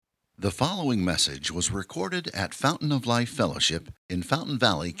The following message was recorded at Fountain of Life Fellowship in Fountain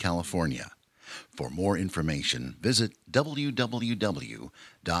Valley, California. For more information, visit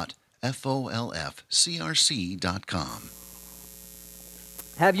www.folfcrc.com.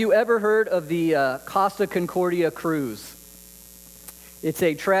 Have you ever heard of the Costa Concordia cruise? It's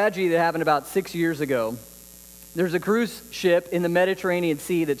a tragedy that happened about 6 years ago. There's a cruise ship in the Mediterranean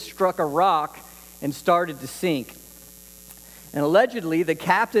Sea that struck a rock and started to sink. And allegedly, the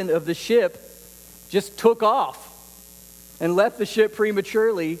captain of the ship just took off and left the ship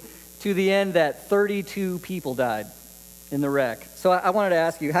prematurely, to the end that 32 people died in the wreck. So I wanted to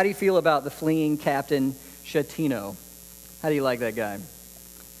ask you, how do you feel about the fleeing Captain Schettino? How do you like that guy?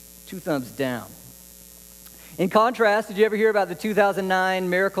 2 thumbs down. In contrast, did you ever hear about the 2009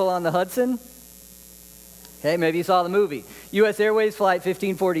 Miracle on the Hudson? Okay, maybe you saw the movie. U.S. Airways Flight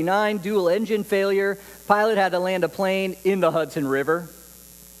 1549, dual engine failure. Pilot had to land a plane in the Hudson River.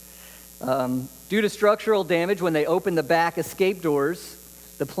 Due to structural damage, when they opened the back escape doors,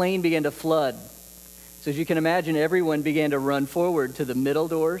 the plane began to flood. So as you can imagine, everyone began to run forward to the middle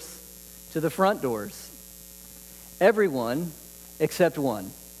doors, to the front doors. Everyone except one.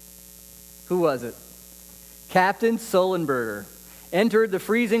 Who was it? Captain Sullenberger entered the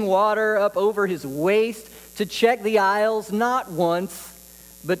freezing water up over his waist to check the aisles not once,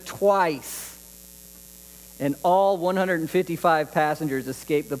 but twice. And all 155 passengers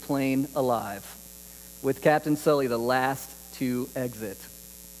escaped the plane alive, with Captain Sully the last to exit.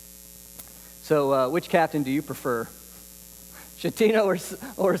 So which captain do you prefer? Schettino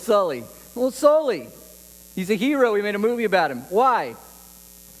or Sully? Well, Sully. He's a hero. We made a movie about him. Why?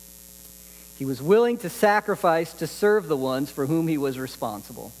 He was willing to sacrifice to serve the ones for whom he was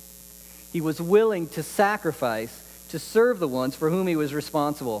responsible. He was willing to sacrifice to serve the ones for whom he was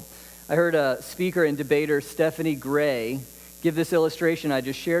responsible. I heard a speaker and debater, Stephanie Gray, give this illustration I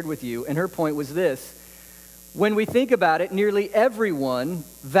just shared with you, and her point was this. When we think about it, nearly everyone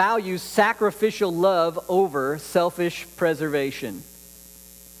values sacrificial love over selfish preservation.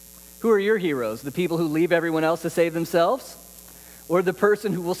 Who are your heroes? The people who leave everyone else to save themselves? Or the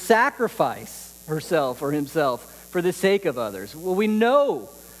person who will sacrifice herself or himself for the sake of others? Well, we know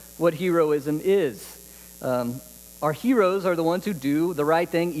what heroism is. Our heroes are the ones who do the right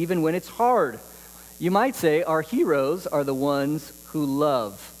thing even when it's hard. You might say our heroes are the ones who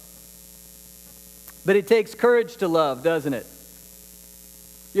love. But it takes courage to love, doesn't it?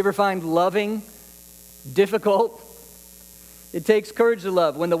 You ever find loving difficult? It takes courage to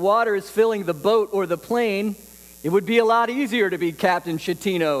love. When the water is filling the boat or the plane, it would be a lot easier to be Captain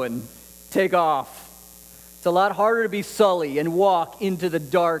Schettino and take off. It's a lot harder to be Sully and walk into the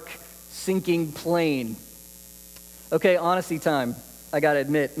dark, sinking plane. Okay, honesty time. I got to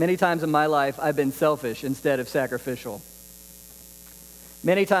admit, many times in my life, I've been selfish instead of sacrificial.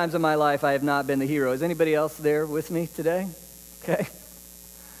 Many times in my life, I have not been the hero. Is anybody else there with me today? Okay.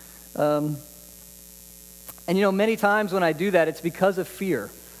 And many times when I do that, it's because of fear.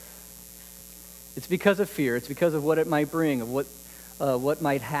 It's because of fear. It's because of what it might bring, of what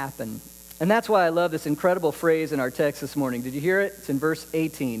might happen. And that's why I love this incredible phrase in our text this morning. Did you hear it? It's in verse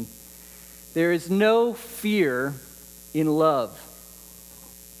 18. There is no fear in love,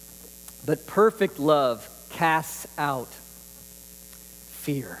 but perfect love casts out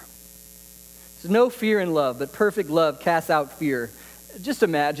fear. There's no fear in love, but perfect love casts out fear. Just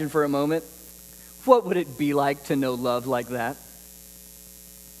imagine for a moment, what would it be like to know love like that?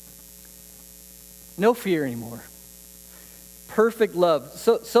 No fear anymore. Perfect love.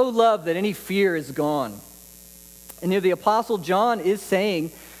 So love that any fear is gone. And the Apostle John is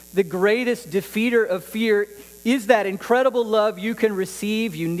saying the greatest defeater of fear is that incredible love you can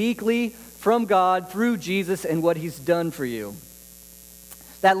receive uniquely from God through Jesus and what he's done for you.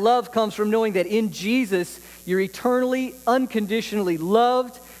 That love comes from knowing that in Jesus you're eternally, unconditionally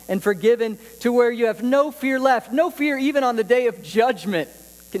loved and forgiven to where you have no fear left. No fear even on the day of judgment.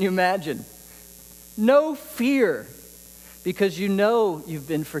 Can you imagine? No fear, because you know you've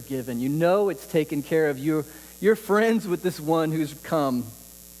been forgiven. You know it's taken care of. You're friends with this one who's come.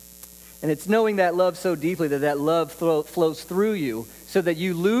 And it's knowing that love so deeply that love flows through you so that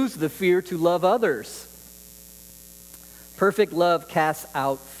you lose the fear to love others. Perfect love casts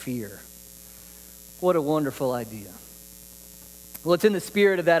out fear. What a wonderful idea. Well, it's in the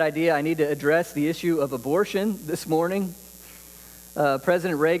spirit of that idea I need to address the issue of abortion this morning.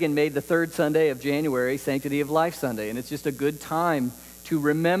 President Reagan made the third Sunday of January Sanctity of Life Sunday, and it's just a good time to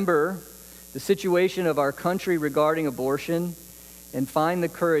remember the situation of our country regarding abortion and find the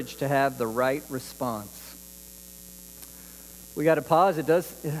courage to have the right response. We got to pause. It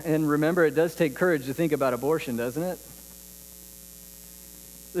does, and remember, it does take courage to think about abortion, doesn't it?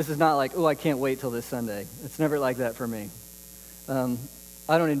 This is not like, oh, I can't wait till this Sunday. It's never like that for me.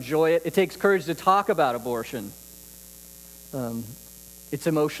 I don't enjoy it. It takes courage to talk about abortion. It's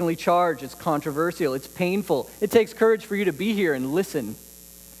emotionally charged. It's controversial. It's painful. It takes courage for you to be here and listen.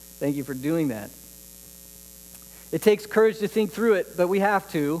 Thank you for doing that. It takes courage to think through it, but we have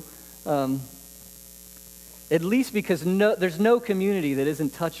to, at least because there's no community that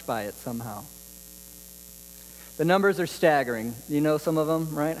isn't touched by it somehow. The numbers are staggering. You know some of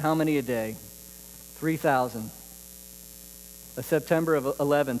them, right? How many a day? 3,000. A September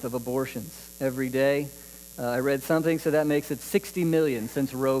 11th of abortions every day. I read something, so that makes it 60 million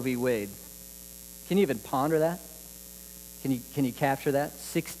since Roe v. Wade. Can you even ponder that? Can you capture that?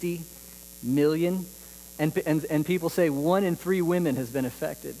 60 million? And people say 1 in 3 women has been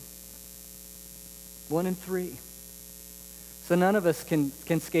affected. 1 in 3. So none of us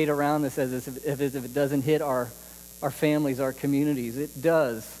can skate around this as if it doesn't hit our families, our communities. It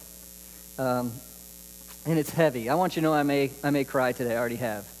does. And it's heavy. I want you to know I may cry today. I already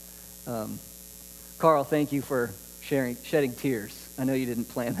have. Carl, thank you for shedding tears. I know you didn't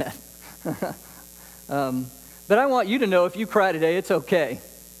plan that. But I want you to know if you cry today, it's okay.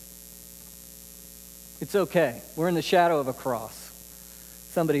 It's okay. We're in the shadow of a cross.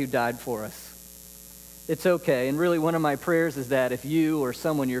 Somebody who died for us. It's okay. And really one of my prayers is that if you or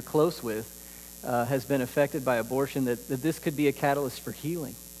someone you're close with has been affected by abortion, that this could be a catalyst for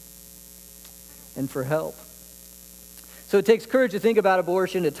healing and for help. So it takes courage to think about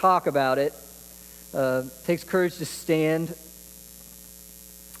abortion, to talk about it. It takes courage to stand.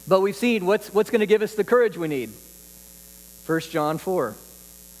 But we've seen what's going to give us the courage we need. 1 John 4.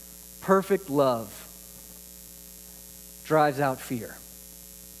 Perfect love drives out fear.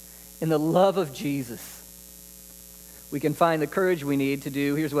 In the love of Jesus, we can find the courage we need to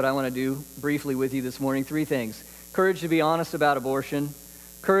do. Here's what I want to do briefly with you this morning. 3 things. Courage to be honest about abortion.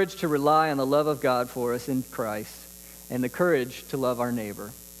 Courage to rely on the love of God for us in Christ. And the courage to love our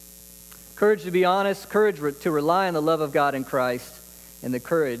neighbor. Courage to be honest. Courage to rely on the love of God in Christ. And the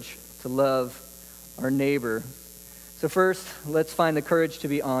courage to love our neighbor. So first, let's find the courage to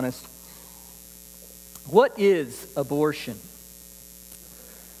be honest. What is abortion?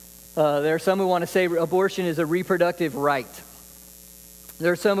 There are some who want to say abortion is a reproductive right.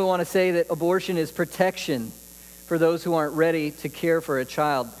 There are some who want to say that abortion is protection for those who aren't ready to care for a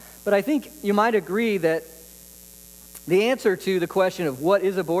child. But I think you might agree that the answer to the question of what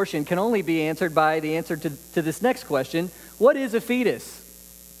is abortion can only be answered by the answer to this next question. What is a fetus?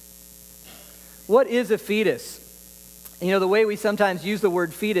 What is a fetus? You know, the way we sometimes use the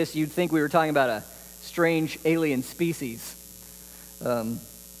word fetus, you'd think we were talking about a strange alien species.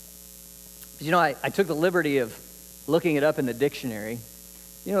 I took the liberty of looking it up in the dictionary.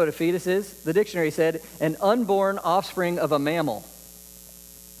 You know what a fetus is? The dictionary said, an unborn offspring of a mammal.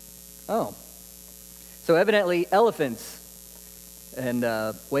 Oh. So evidently elephants and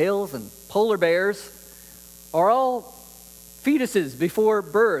whales and polar bears are all fetuses before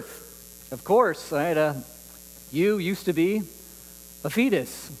birth. Of course, right? You used to be a fetus.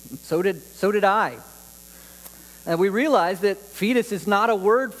 So did I. And we realize that fetus is not a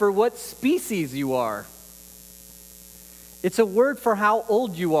word for what species you are. It's a word for how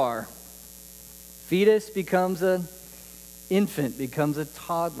old you are. Fetus becomes an infant, becomes a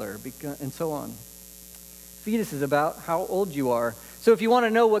toddler, and so on. Fetus is about how old you are. So if you want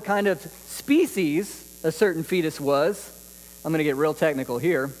to know what kind of species a certain fetus was, I'm going to get real technical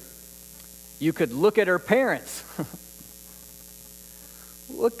here. You could look at her parents.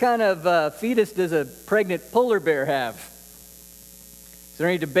 What kind of fetus does a pregnant polar bear have? Is there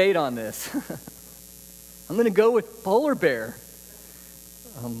any debate on this? I'm going to go with polar bear.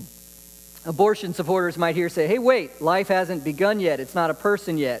 Abortion supporters might hear say, hey, wait, life hasn't begun yet. It's not a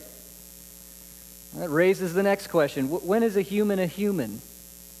person yet. That raises the next question. When is a human a human?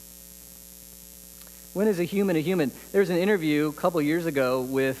 When is a human a human? There's an interview a couple years ago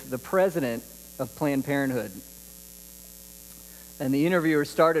with the president of Planned Parenthood. And the interviewer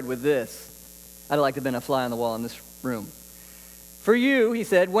started with this. I'd like to have been a fly on the wall in this room. For you, he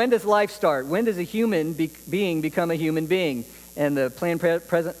said, when does life start? When does a human being become a human being? And the Planned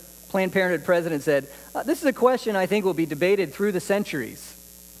Parenthood president said, this is a question I think will be debated through the centuries.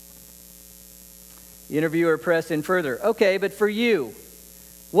 The interviewer pressed in further. Okay, but for you,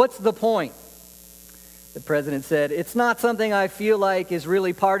 what's the point? The president said, it's not something I feel like is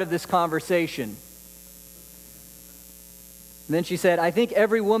really part of this conversation. And then she said, I think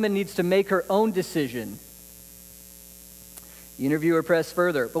every woman needs to make her own decision. The interviewer pressed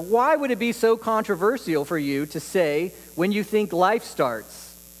further. But why would it be so controversial for you to say when you think life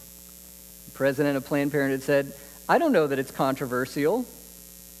starts? The president of Planned Parenthood said, I don't know that it's controversial.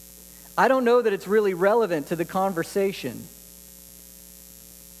 I don't know that it's really relevant to the conversation.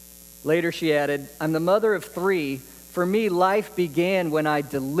 Later she added, I'm the mother of 3. For me, life began when I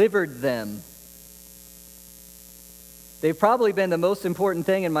delivered them. They've probably been the most important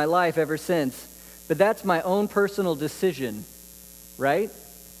thing in my life ever since, but that's my own personal decision, right?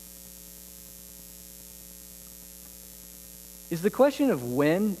 Is the question of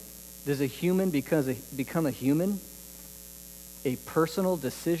when does a human become a human a personal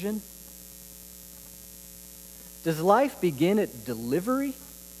decision? Does life begin at delivery?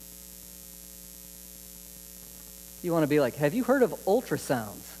 You want to be like, have you heard of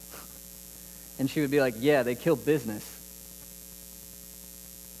ultrasounds? And she would be like, yeah, they kill business.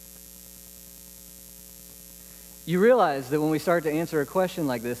 You realize that when we start to answer a question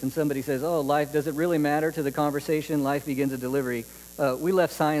like this and somebody says, oh, life, does it really matter to the conversation? Life begins at delivery. We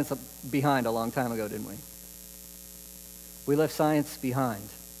left science behind a long time ago, didn't we? We left science behind.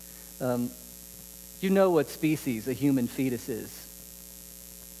 You know what species a human fetus is.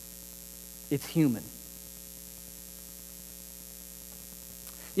 It's human.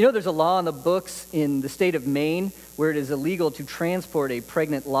 You know, there's a law in the books in the state of Maine where it is illegal to transport a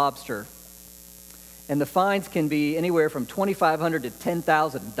pregnant lobster. And the fines can be anywhere from $2,500 to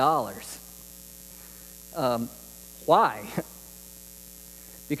 $10,000. Why?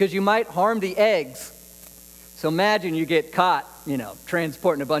 Because you might harm the eggs. So imagine you get caught,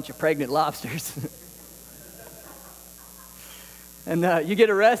 transporting a bunch of pregnant lobsters. And you get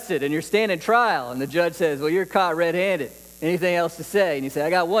arrested and you're standing trial and the judge says, well, you're caught red-handed. Anything else to say? And you say, I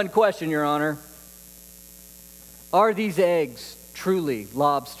got one question, Your Honor. Are these eggs truly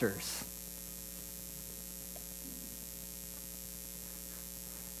lobsters?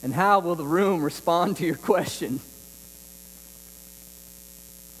 And how will the room respond to your question?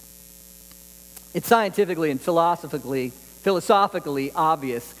 It's scientifically and philosophically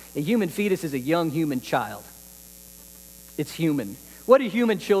obvious. A human fetus is a young human child. It's human. What do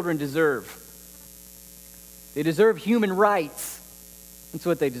human children deserve? They deserve human rights. That's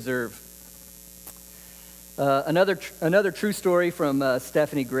what they deserve. Another true story from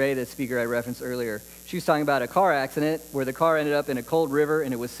Stephanie Gray, the speaker I referenced earlier. She was talking about a car accident where the car ended up in a cold river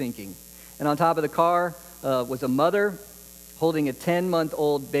and it was sinking. And on top of the car was a mother holding a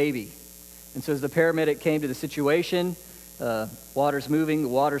 10-month-old baby. And so as the paramedic came to the situation, water's moving, the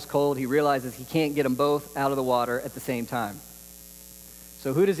water's cold, he realizes he can't get them both out of the water at the same time.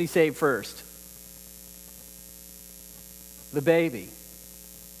 So who does he save first? The baby.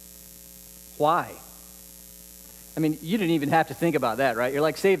 Why? I mean, you didn't even have to think about that, right? You're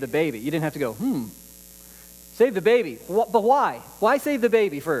like, save the baby. You didn't have to go, save the baby. But why? Why save the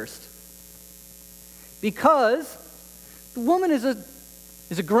baby first? Because the woman is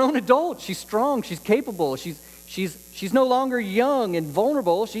a grown adult. She's strong. She's capable. She's no longer young and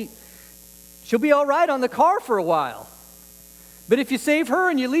vulnerable. She'll be all right on the car for a while. But if you save her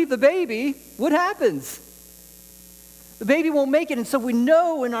and you leave the baby, what happens? The baby won't make it. And so we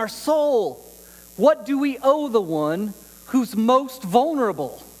know in our soul, what do we owe the one who's most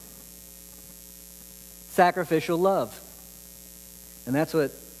vulnerable? Sacrificial love. And that's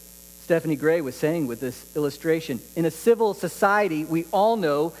what Stephanie Gray was saying with this illustration. In a civil society, we all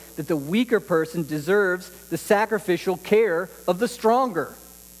know that the weaker person deserves the sacrificial care of the stronger.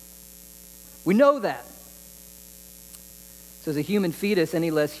 We know that. So is a human fetus any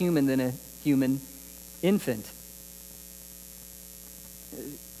less human than a human infant?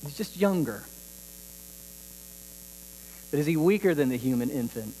 He's just younger. But is he weaker than the human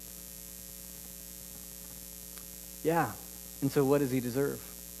infant? Yeah. And so what does he deserve?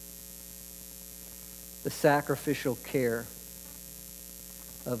 The sacrificial care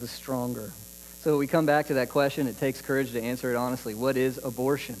of the stronger. So we come back to that question. It takes courage to answer it honestly. What is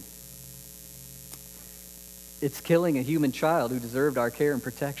abortion? It's killing a human child who deserved our care and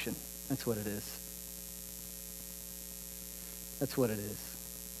protection. That's what it is. That's what it is.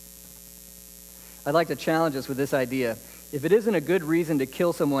 I'd like to challenge us with this idea. If it isn't a good reason to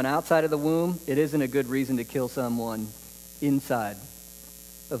kill someone outside of the womb, it isn't a good reason to kill someone inside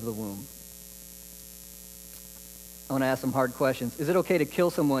of the womb. I want to ask some hard questions. Is it okay to kill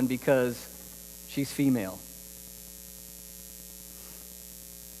someone because she's female?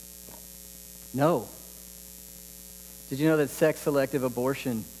 No. Did you know that sex-selective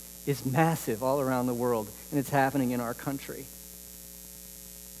abortion is massive all around the world, and it's happening in our country?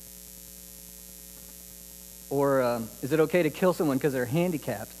 Or is it okay to kill someone because they're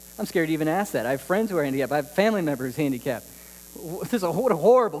handicapped? I'm scared to even ask that. I have friends who are handicapped. I have family members handicapped. What a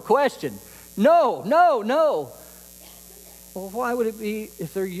horrible question. No. Well, why would it be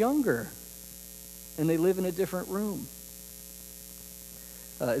if they're younger and they live in a different room?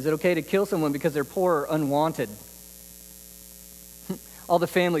 Is it okay to kill someone because they're poor or unwanted? All the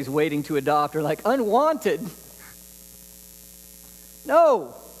families waiting to adopt are like, unwanted?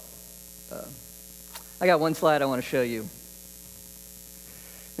 No! I got one slide I want to show you.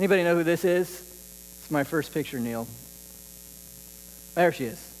 Anybody know who this is? It's my first picture, Neil. There she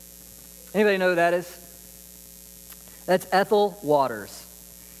is. Anybody know who that is? That's Ethel Waters.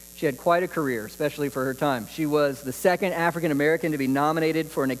 She had quite a career, especially for her time. She was the second African American to be nominated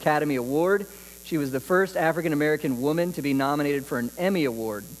for an Academy Award. She was the first African American woman to be nominated for an Emmy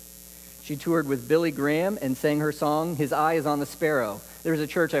Award. She toured with Billy Graham and sang her song, His Eye is on the Sparrow. There was a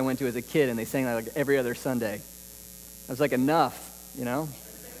church I went to as a kid, and they sang that like every other Sunday. I was like, enough, you know?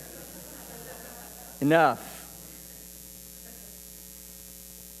 Enough.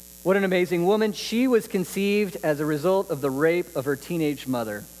 What an amazing woman. She was conceived as a result of the rape of her teenage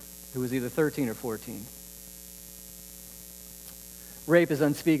mother, who was either 13 or 14. Rape is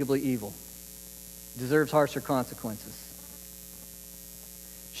unspeakably evil. Deserves harsher consequences.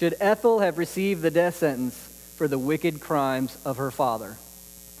 Should Ethel have received the death sentence for the wicked crimes of her father?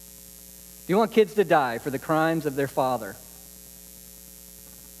 Do you want kids to die for the crimes of their father?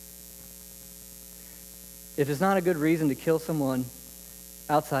 If it's not a good reason to kill someone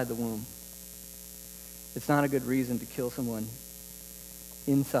outside the womb, it's not a good reason to kill someone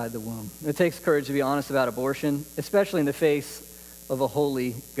inside the womb. It takes courage to be honest about abortion, especially in the face of a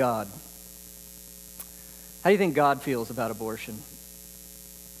holy God. How do you think God feels about abortion?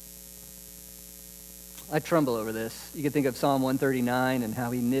 I tremble over this. You can think of Psalm 139 and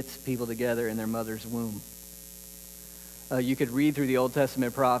how he knits people together in their mother's womb. You could read through the Old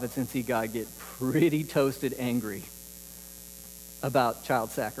Testament prophets and see God get pretty toasted angry about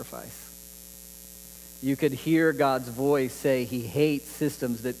child sacrifice. You could hear God's voice say he hates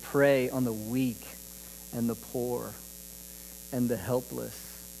systems that prey on the weak and the poor and the helpless.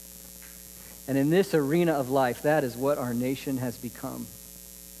 And in this arena of life, that is what our nation has become.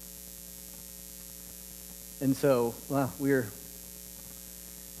 And so,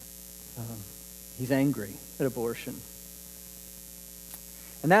 he's angry at abortion.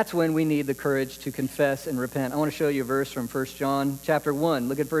 And that's when we need the courage to confess and repent. I want to show you a verse from 1 John chapter 1.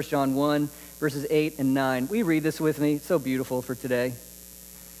 Look at 1 John 1, verses 8 and 9. Will you read this with me? It's so beautiful for today.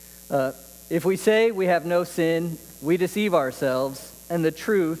 If we say we have no sin, we deceive ourselves, and the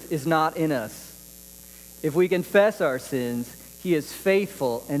truth is not in us. If we confess our sins, he is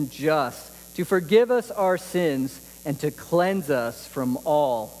faithful and just to forgive us our sins and to cleanse us from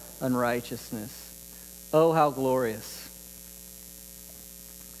all unrighteousness. Oh, how glorious.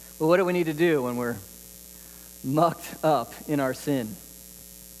 Well, what do we need to do when we're mucked up in our sin?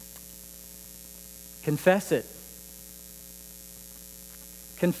 Confess it.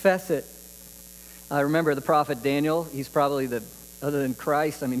 Confess it. I remember the prophet Daniel. He's probably other than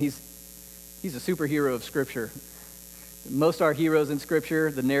Christ, he's a superhero of Scripture. Most are heroes in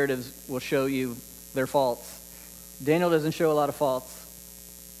Scripture. The narratives will show you their faults. Daniel doesn't show a lot of faults.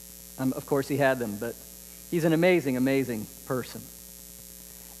 Of course, he had them, but he's an amazing, amazing person.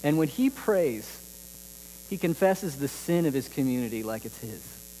 And when he prays, he confesses the sin of his community like it's his.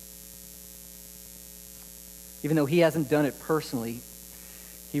 Even though he hasn't done it personally,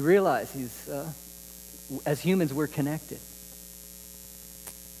 he realizes as humans, we're connected.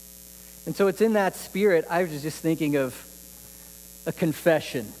 And so it's in that spirit, I was just thinking of a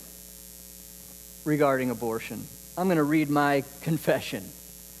confession regarding abortion. I'm going to read my confession.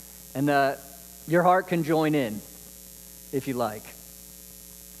 And your heart can join in if you like.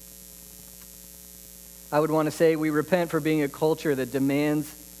 I would want to say we repent for being a culture that demands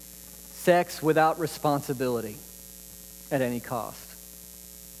sex without responsibility at any cost.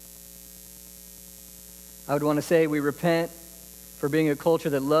 I would want to say we repent for being a culture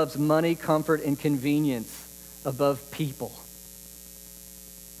that loves money, comfort, and convenience above people.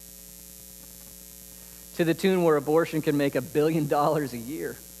 To the tune where abortion can make $1 billion a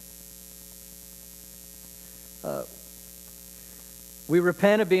year. We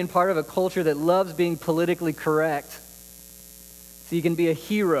repent of being part of a culture that loves being politically correct. So you can be a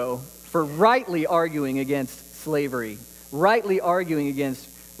hero for rightly arguing against slavery, rightly arguing against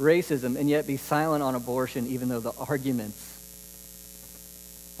racism, and yet be silent on abortion even though the arguments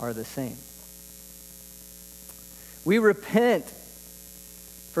are the same. We repent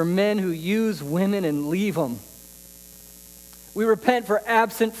for men who use women and leave them. We repent for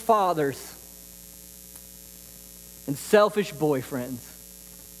absent fathers and selfish boyfriends.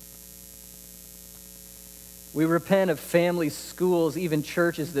 We repent of families, schools, even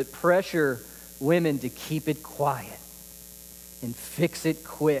churches that pressure women to keep it quiet and fix it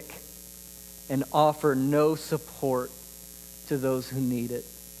quick and offer no support to those who need it.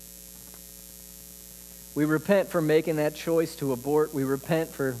 We repent for making that choice to abort. We repent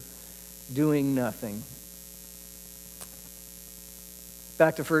for doing nothing.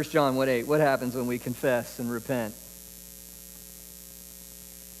 Back to 1 John 1:8. What happens when we confess and repent?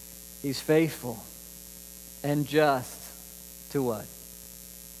 He's faithful and just to what?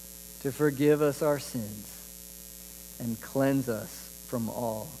 To forgive us our sins and cleanse us from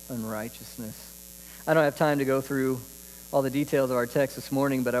all unrighteousness. I don't have time to go through all the details of our text this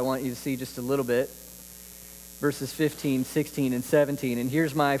morning, but I want you to see just a little bit. Verses 15, 16, and 17. And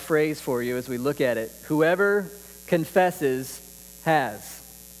here's my phrase for you as we look at it. Whoever confesses has.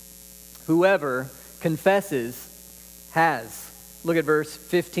 Whoever confesses has. Look at verse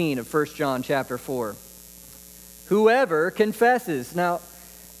 15 of 1 John chapter 4. Whoever confesses. Now,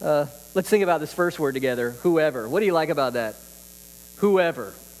 let's think about this first word together. Whoever. What do you like about that?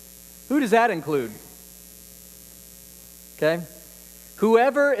 Whoever. Who does that include? Okay?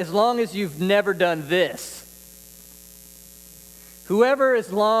 Whoever, as long as you've never done this. Whoever,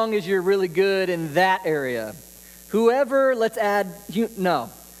 as long as you're really good in that area. Whoever, let's add,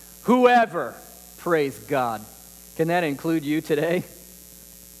 whoever, praise God. Can that include you today?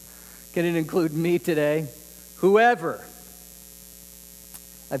 Can it include me today? Whoever.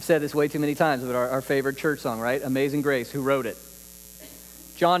 I've said this way too many times, but our favorite church song, right? Amazing Grace, who wrote it?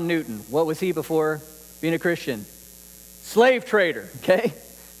 John Newton. What was he before being a Christian? Slave trader, okay?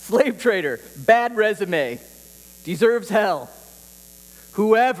 Slave trader, bad resume, deserves hell.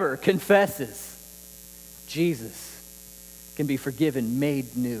 Whoever confesses Jesus can be forgiven,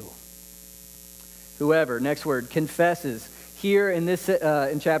 made new. Whoever, next word, confesses. Here in this,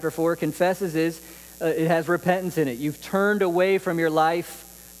 in chapter 4, confesses is, it has repentance in it. You've turned away from your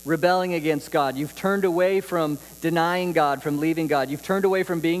life rebelling against God. You've turned away from denying God, from leaving God. You've turned away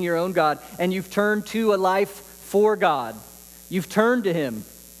from being your own God, and you've turned to a life for God. You've turned to Him,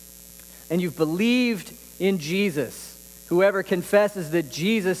 and you've believed in Jesus. Whoever confesses that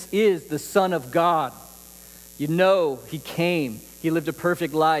Jesus is the Son of God, you know He came. He lived a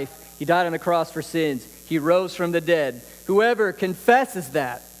perfect life. He died on the cross for sins. He rose from the dead. Whoever confesses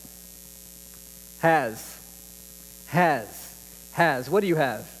that has. What do you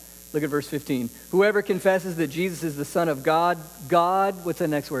have? Look at verse 15. Whoever confesses that Jesus is the Son of God, God, what's the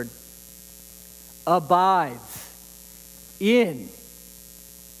next word? Abides in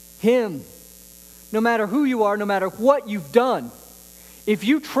Him. No matter who you are, no matter what you've done, if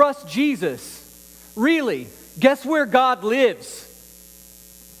you trust Jesus, really, guess where God lives?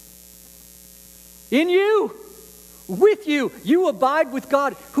 In you, with you. You abide with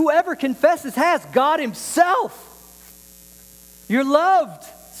God. Whoever confesses has God Himself. You're loved,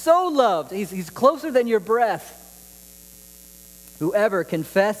 so loved. He's closer than your breath. Whoever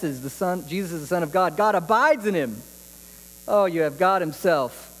confesses Jesus is the Son of God, God abides in him. Oh, you have God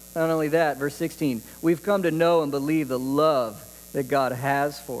Himself. Not only that, verse 16, we've come to know and believe the love that God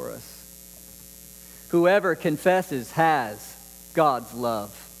has for us. Whoever confesses has God's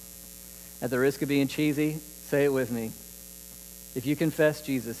love. At the risk of being cheesy, say it with me. If you confess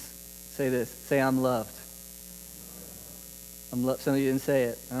Jesus, say this. Say, I'm loved. I'm loved. Some of you didn't say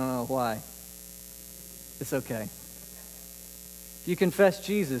it. I don't know why. It's okay. If you confess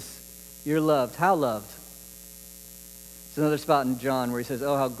Jesus, you're loved. How loved? There's another spot in John where he says,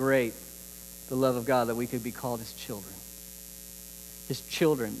 oh, how great the love of God that we could be called His children. His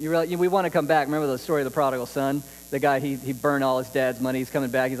children. We want to come back. Remember the story of the prodigal son? The guy, he burned all his dad's money. He's coming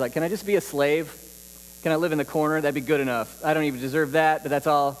back. He's like, can I just be a slave? Can I live in the corner? That'd be good enough. I don't even deserve that, but that's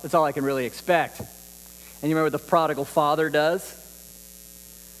all I can really expect. And you remember what the prodigal father does?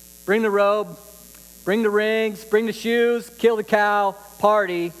 Bring the robe, bring the rings, bring the shoes, kill the cow,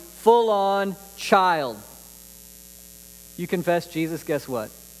 party, full-on child. You confess Jesus, guess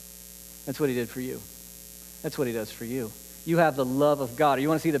what? That's what He did for you. That's what He does for you. You have the love of God. You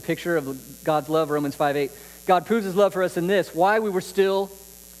want to see the picture of God's love? Romans 5:8. God proves His love for us in this. While we were still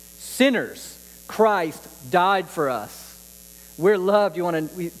sinners, Christ died for us. We're loved.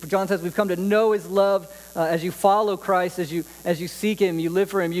 John says we've come to know His love as you follow Christ, as you seek Him, you live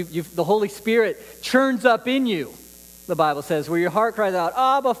for Him. The Holy Spirit churns up in you, the Bible says, where your heart cries out,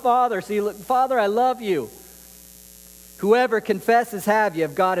 Abba, Father. See, look, Father, I love you. Whoever confesses you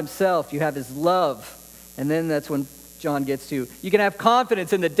have God Himself. You have His love. And then that's when John gets to, you can have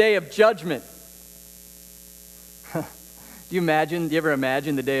confidence in the day of judgment. Do you ever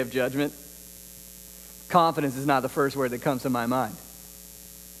imagine the day of judgment? Confidence is not the first word that comes to my mind.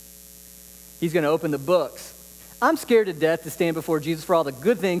 He's going to open the books. I'm scared to death to stand before Jesus for all the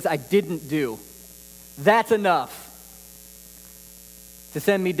good things I didn't do. That's enough to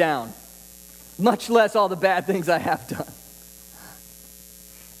send me down. Much less all the bad things I have done.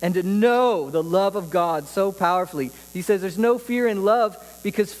 and to know the love of God so powerfully. He says there's no fear in love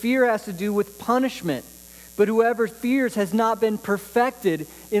because fear has to do with punishment. But whoever fears has not been perfected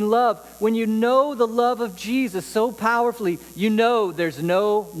in love. When you know the love of Jesus so powerfully, you know there's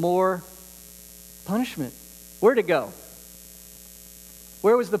no more punishment. Where'd it go?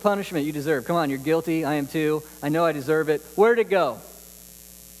 Where was the punishment you deserve? Come on, you're guilty. I am too. I know I deserve it. Where'd it go?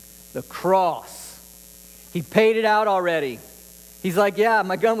 The cross. He paid it out already. He's like, yeah,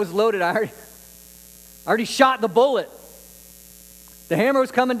 my gun was loaded. I already shot the bullet. The hammer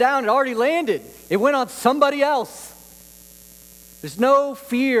was coming down. It already landed. It went on somebody else. There's no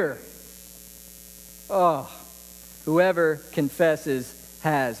fear. Oh, whoever confesses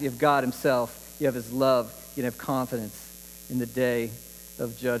has. You have God himself. You have his love. You have confidence in the day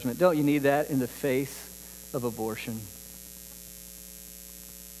of judgment. Don't you need that in the face of abortion?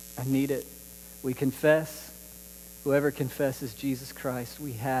 I need it. We confess. Whoever confesses Jesus Christ,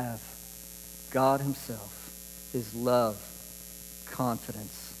 we have God himself, his love,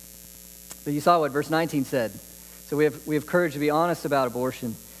 confidence. But you saw what verse 19 said. So we have courage to be honest about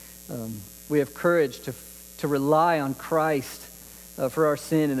abortion. We have courage to rely on Christ for our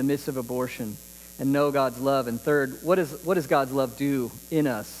sin in the midst of abortion and know God's love. And third, what does God's love do in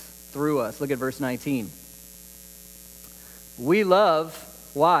us, through us? Look at verse 19. We love,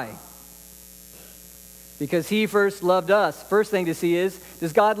 why? Because he first loved us. First thing to see is,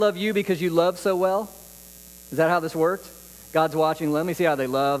 does God love you because you love so well? Is that how this worked? God's watching, let me see how they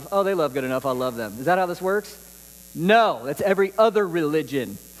love. Oh, they love good enough, I'll love them. Is that how this works? No, that's every other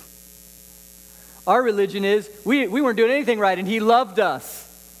religion. Our religion is, we weren't doing anything right, and he loved us.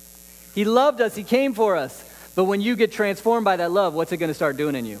 He loved us, he came for us. But when you get transformed by that love, what's it going to start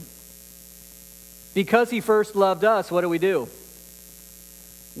doing in you? Because he first loved us, what do?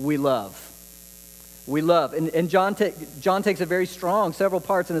 We love. We love. And John takes a very strong several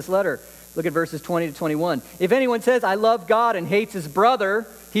parts in this letter. Look at verses 20 to 21. If anyone says, I love God and hates his brother,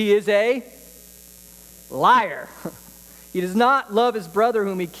 he is a liar. He does not love his brother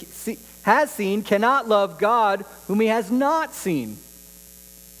whom he has seen, cannot love God whom he has not seen.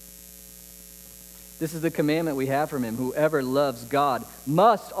 This is the commandment we have from him. Whoever loves God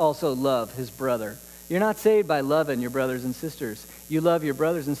must also love his brother. You're not saved by loving your brothers and sisters. You love your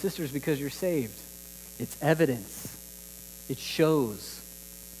brothers and sisters because you're saved. It's evidence. It shows.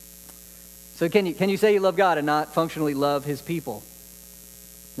 So can you say you love God and not functionally love his people?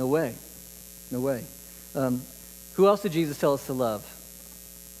 No way. No way. Who else did Jesus tell us to love?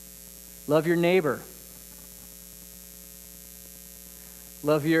 Love your neighbor.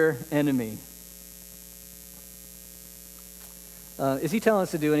 Love your enemy. Is he telling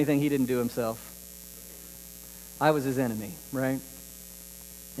us to do anything he didn't do himself? I was his enemy, right?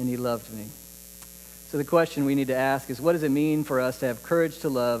 And he loved me. So the question we need to ask is, what does it mean for us to have courage to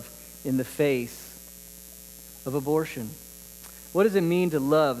love in the face of abortion? What does it mean to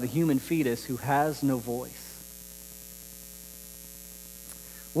love the human fetus who has no voice?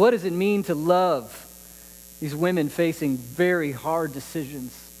 What does it mean to love these women facing very hard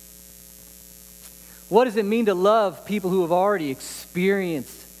decisions? What does it mean to love people who have already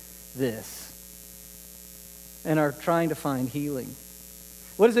experienced this and are trying to find healing?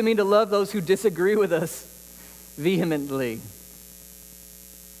 What does it mean to love those who disagree with us vehemently?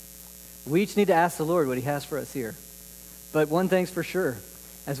 We each need to ask the Lord what he has for us here. But one thing's for sure,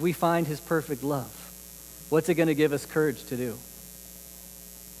 as we find his perfect love, what's it going to give us courage to do?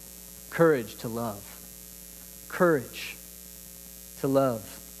 Courage to love. Courage to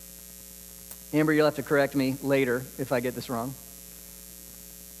love. Amber, you'll have to correct me later if I get this wrong.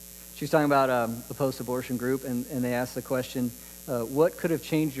 She was talking about the post-abortion group, and they asked the question, what could have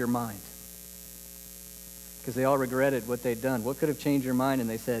changed your mind? Because they all regretted what they'd done. What could have changed your mind? And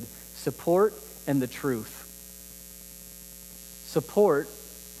they said, support and the truth. Support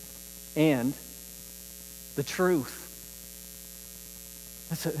and the truth.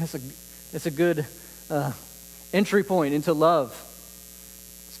 That's a good entry point into love.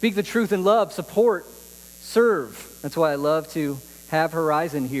 Speak the truth in love. Support. Serve. That's why I love to have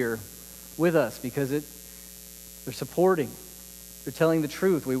Horizon here with us, because they're supporting. They're telling the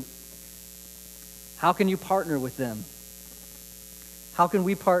truth. How can you partner with them? How can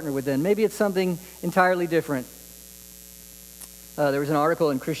we partner with them? Maybe it's something entirely different. There was an article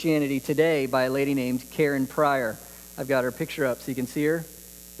in Christianity Today by a lady named Karen Pryor. I've got her picture up so you can see her.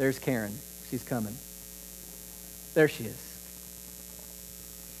 There's Karen. She's coming. There she is.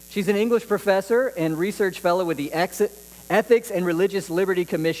 She's an English professor and research fellow with the Ethics and Religious Liberty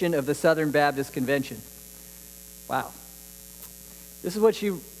Commission of the Southern Baptist Convention. Wow. This is what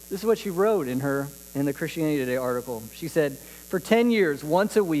she wrote in the Christianity Today article. She said, For 10 years,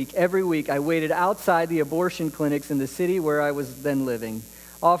 once a week, every week, I waited outside the abortion clinics in the city where I was then living,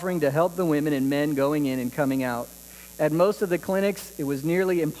 offering to help the women and men going in and coming out. At most of the clinics, it was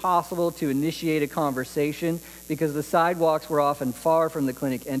nearly impossible to initiate a conversation because the sidewalks were often far from the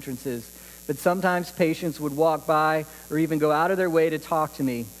clinic entrances. But sometimes patients would walk by or even go out of their way to talk to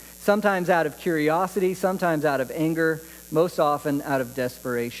me, sometimes out of curiosity, sometimes out of anger, most often out of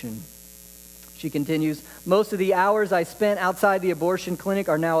desperation. She continues, most of the hours I spent outside the abortion clinic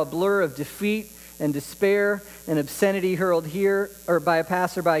are now a blur of defeat and despair, and obscenity hurled here, or by a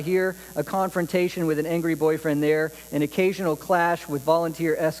passerby here, a confrontation with an angry boyfriend there, an occasional clash with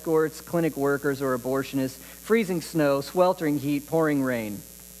volunteer escorts, clinic workers, or abortionists, freezing snow, sweltering heat, pouring rain.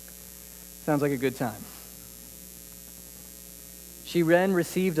 Sounds like a good time. She then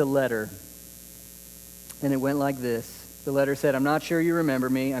received a letter, and it went like this. The letter said, I'm not sure you remember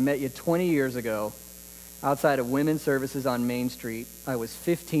me. I met you 20 years ago outside of Women's Services on Main Street. I was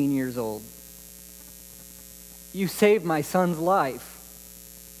 15 years old. You saved my son's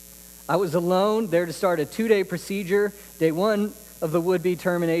life. I was alone, there to start a 2-day procedure. Day 1 of the would-be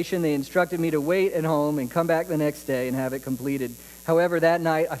termination, they instructed me to wait at home and come back the next day and have it completed. However, that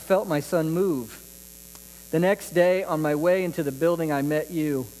night, I felt my son move. The next day, on my way into the building, I met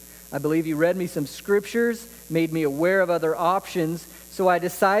you. I believe you read me some scriptures, made me aware of other options, so I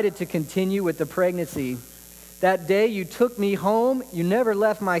decided to continue with the pregnancy. That day, you took me home. You never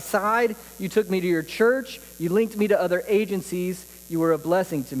left my side. You took me to your church. You linked me to other agencies. You were a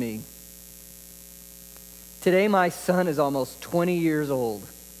blessing to me. Today, my son is almost 20 years old,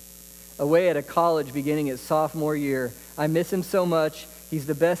 away at a college beginning his sophomore year. I miss him so much. He's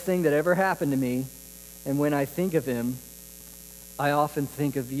the best thing that ever happened to me. And when I think of him, I often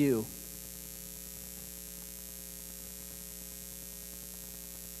think of you.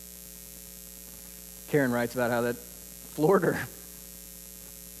 Karen writes about how that floored her.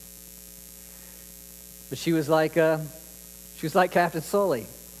 But she was like Captain Sully.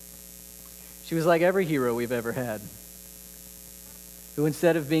 She was like every hero we've ever had, who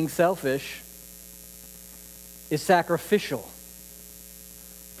instead of being selfish, is sacrificial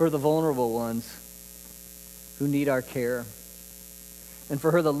for the vulnerable ones who need our care. And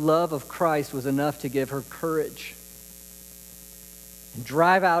for her, the love of Christ was enough to give her courage and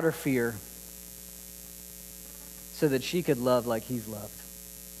drive out her fear so that she could love like he's loved.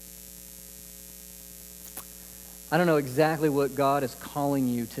 I don't know exactly what God is calling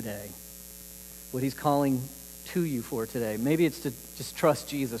you today, what he's calling to you for today. Maybe it's to just trust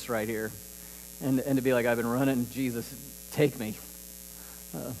Jesus right here and to be like, I've been running, Jesus, take me.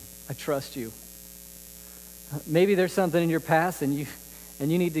 I trust you. Maybe there's something in your past and you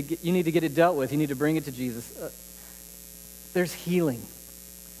need to get it dealt with. You need to bring it to Jesus. There's healing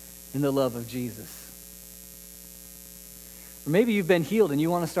in the love of Jesus. Or maybe you've been healed and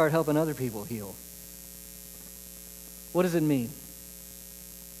you want to start helping other people heal. What does it mean?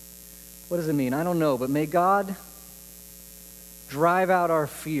 What does it mean? I don't know, but may God drive out our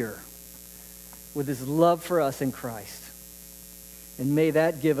fear with his love for us in Christ. And may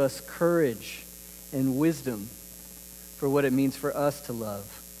that give us courage and wisdom for what it means for us to love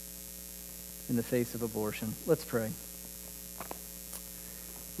in the face of abortion. Let's pray.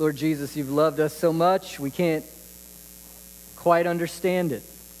 Lord Jesus, you've loved us so much, we can't quite understand it.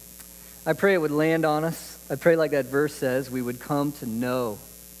 I pray it would land on us. I pray, like that verse says, we would come to know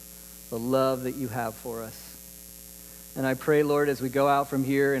the love that you have for us. And I pray, Lord, as we go out from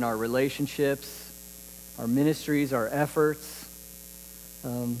here in our relationships, our ministries, our efforts,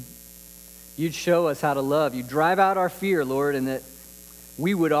 you'd show us how to love. You'd drive out our fear, Lord, and that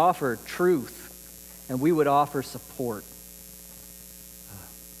we would offer truth and we would offer support.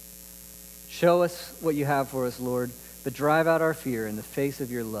 Show us what you have for us, Lord, but drive out our fear in the face of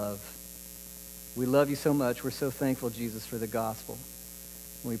your love. We love you so much. We're so thankful, Jesus, for the gospel.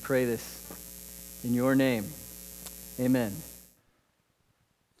 And we pray this in your name. Amen.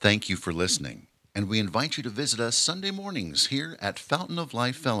 Thank you for listening, and we invite you to visit us Sunday mornings here at Fountain of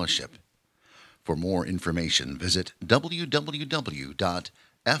Life Fellowship. For more information, visit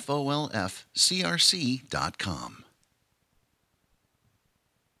www.folfcrc.com.